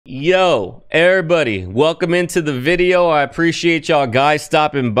Yo, everybody, welcome into the video. I appreciate y'all guys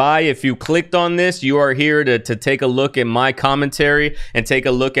stopping by. If you clicked on this, you are here to take a look at my commentary and take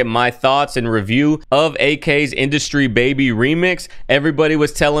a look at my thoughts and review of AK's Industry Baby remix. Everybody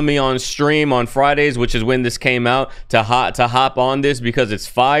was telling me on stream on Fridays, which is when this came out, to hop on this because it's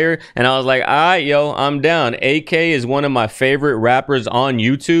fire. And I was like, all right, yo, I'm down. AK is one of my favorite rappers on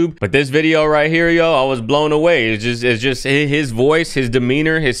YouTube. But this video right here, yo, I was blown away. It's just his voice, his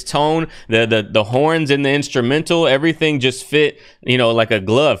demeanor, his tone, the horns in the instrumental, everything just fit, you know, like a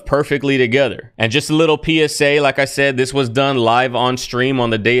glove perfectly together. And just a little PSA, like I said, this was done live on stream on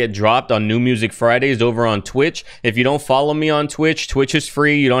the day it dropped on New Music Fridays over on Twitch. If you don't follow me on Twitch, Twitch is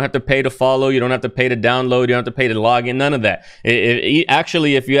free. You don't have to pay to follow. You don't have to pay to download. You don't have to pay to log in. None of that.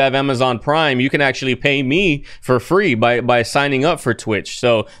 Actually, if you have Amazon Prime, you can actually pay me for free by signing up for Twitch.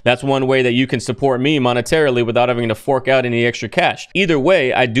 So that's one way that you can support me monetarily without having to fork out any extra cash. Either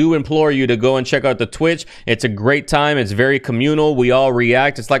way, I do implore you to go and check out the Twitch. It's a great time. It's very communal. We all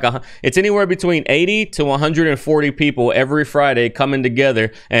react. It's anywhere between 80 to 140 people every Friday coming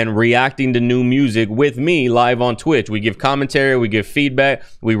together and reacting to new music with me live on Twitch. We give commentary, we give feedback,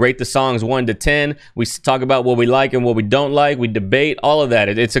 we rate the songs 1 to 10. We talk about what we like and what we don't like. We debate all of that.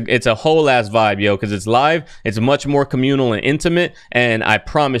 It's a whole ass vibe, yo, because it's live. It's much more communal and intimate. And I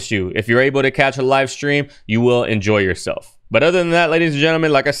promise you, if you're able to catch a live stream, you will enjoy yourself. But other than that, ladies and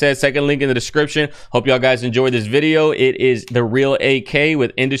gentlemen, like I said, second link in the description. Hope y'all guys enjoyed this video. It is The Real AK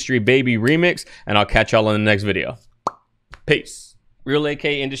with Industry Baby Remix, and I'll catch y'all in the next video. Peace. Real AK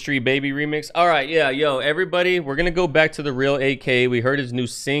Industry Baby Remix. All right, yeah, yo, everybody, we're going to go back to The Real AK. We heard his new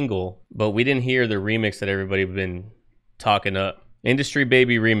single, but we didn't hear the remix that everybody been talking up. Industry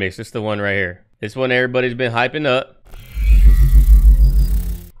Baby Remix. This is the one right here. This one everybody's been hyping up.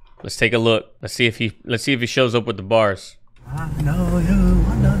 Let's take a look. Let's see if he shows up with the bars. I know you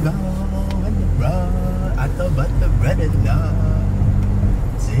wanna go on the road. I thought about the bread and love.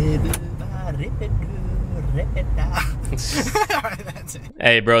 Alright, that's it.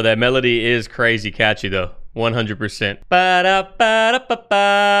 Hey, bro, that melody is crazy catchy though. 100%.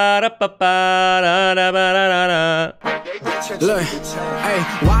 Look, hey,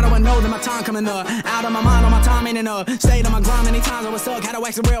 why do I know that my time coming up? Out of my mind, on my time ain't enough. Stayed on my grind many times, I was stuck. Had to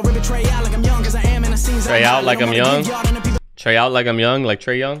wax the rail, rip it, Trey out like I'm young, cause I am in the scenes. Trey out like I'm young. Trey out like I'm young, like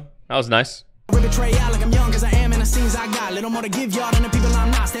Trey Young. That was nice. Rip it, Trey out like I'm young, cause I am in the scenes I got. Little more to give y'all than the people I'm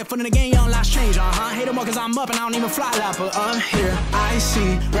not. Step foot in the game, y'all last change, Hate them more cause I'm up and I don't even fly like, but here I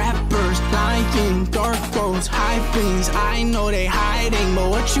see rappers lying, dark roads, high things. I know they hiding, but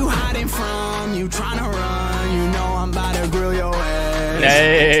what you hiding from? You trying to run, you know I'm about to grill your ass.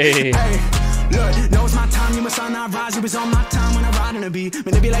 Hey. Look, know it's my time, you must not rise. It was on my time when I ride in the beat.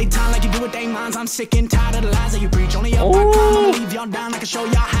 Manipulate time like you do with they minds. I'm sick and tired of the lies that you preach. Only up I come, I'ma leave y'all down. I can show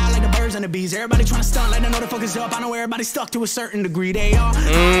y'all how like the birds and the bees. Everybody trying to stunt like they know the focus up. I know everybody's stuck to a certain degree. They are.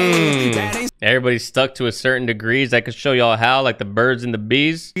 Everybody's stuck to a certain degrees. I can show y'all how, like the birds and the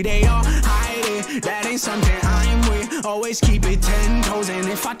bees. They are hiding. That ain't something I'm with. Always keep it 10 toes. And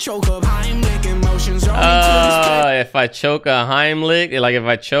if I choke up, Heimlich emotions. If I choke a Heimlich, like if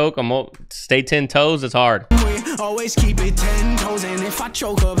I choke, stay 10 toes, it's hard. Always keep it 10 toes. And if I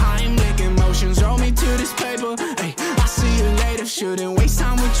choke up, Heimlich emotions. Roll me to this paper. Hey, I see you later. Shouldn't waste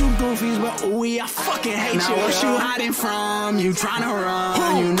time with you goofies. But ooh, I fucking hate you. What you hiding from? You trying to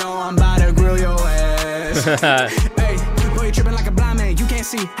run. You know I'm about to grill your ass. Hey, boy, you tripping like a blind man. You can't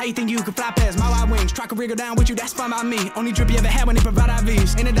see. How you think you can fly past my wide wings? Try to wriggle down with you, that's fine by me. Only drip you ever had when they provide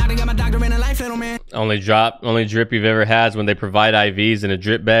IVs. Ain't a doctor, got my doctor in a life, little man. Only drip you've ever had is when they provide IVs in a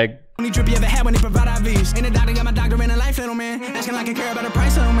drip bag. Only drip you ever had when they provide IVs. Ain't a doctor, got my doctor in a life, little man. Asking like I care about the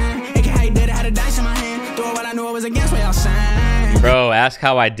price, little man. Ain't how you did it, had a dice in my hand. Doing what I knew I was against what y'all saying. Bro, ask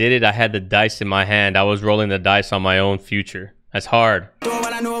how I did it. I had the dice in my hand. I was rolling the dice on my own future. That's hard. Doing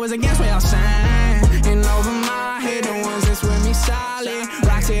what I knew I was against what y'all saying. And over my head, the ones that's with me solid.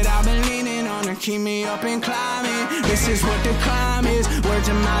 Rocks it, I've been leaning on to keep me up and climbing. This is what the climb is. Word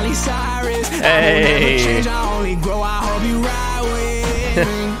to Miley Cyrus. Hey. I will never change, I only grow. I hope you ride with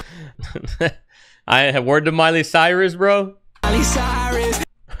me. I have word to Miley Cyrus, bro. Miley Cyrus.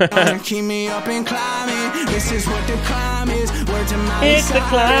 Keep me up and climbing. This is what the climb is. Word to Miley It's Cyrus. the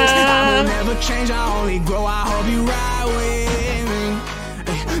climb. I will never change, I only grow. I hope you ride with me.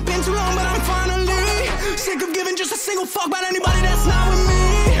 Hey, been too long, but I'm finally sick of giving just a single fuck about anybody that's not with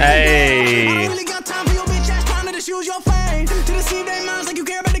me. Hey. I don't really got time for your bitch ass trying to disuse your fame. To deceive their minds like you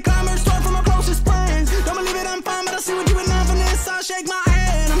care about the climber. Start from my closest friends. Don't believe it, I'm fine, but I see what you enough for this. I shake my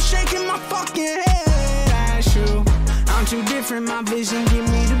head, I'm shaking my fucking head. That's you. I'm too different, my vision give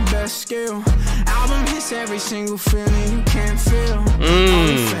me the best skill. Album hits every single feeling you can't feel.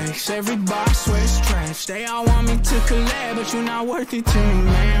 Only fake. every bar, I swear it's trash. They all want me to collab, but you're not worth it to me,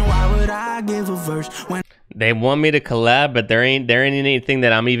 man. Why would I give a verse when They want me to collab, but there ain't anything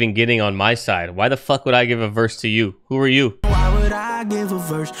that I'm even getting on my side. Why the fuck would I give a verse to you? Who are you? why would I give a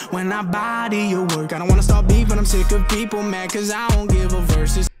verse when I body your work? I don't wanna start beef, but I'm sick of people mad cause I don't give a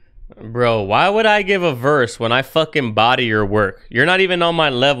verse. It's Bro, why would I give a verse when I fucking body your work? You're not even on my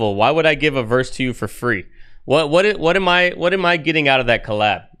level. Why would I give a verse to you for free? What am I getting out of that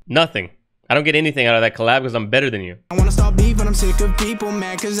collab? Nothing. I don't get anything out of that collab because I'm better than you. I wanna start beef, but I'm sick of people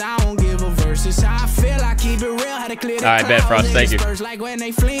mad cause I don't give a verse. It's how I feel, I keep it real, how to clear the All right, bet, Frost, thank you. First, like when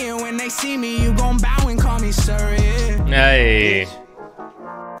they fleeing, when they see me, you gon' bow and call me sir, yeah. Hey.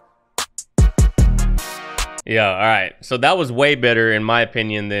 Yeah, all right. So that was way better in my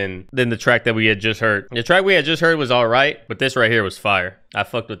opinion than the track that we had just heard. The track we had just heard was all right, but this right here was fire. I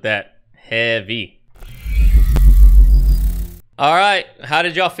fucked with that heavy. All right, how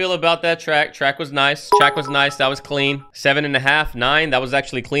did y'all feel about that track? Track was nice. Track was nice. That was clean. 7.5, 9. That was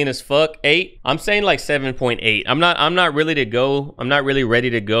actually clean as fuck. 8. I'm saying like 7.8. I'm not really ready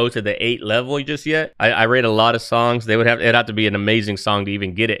to go to the 8 level just yet. I rate a lot of songs. It'd have to be an amazing song to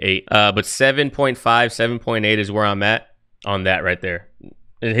even get an 8. But 7.5, 7.8 is where I'm at on that right there.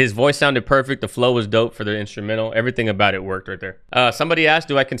 His voice sounded perfect. The flow was dope for the instrumental. Everything about it worked right there. Somebody asked,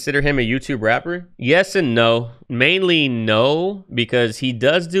 do I consider him a YouTube rapper? Yes and no. Mainly no, because he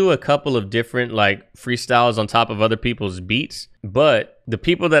does do a couple of different like freestyles on top of other people's beats. But the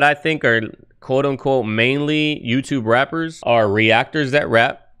people that I think are quote unquote mainly YouTube rappers are reactors that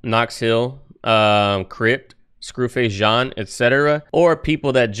rap, Knox Hill, Crypt, Screwface Jean, etc., or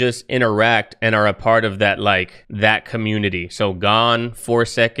people that just interact and are a part of that that community. So Gone, 4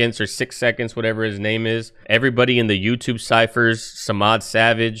 seconds or 6 seconds, whatever his name is. Everybody in the YouTube ciphers, Samad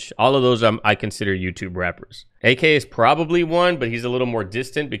Savage, all of those I consider YouTube rappers. AK is probably one, but he's a little more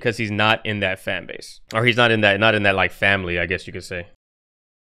distant because he's not in that fan base, or he's not in that like family, I guess you could say.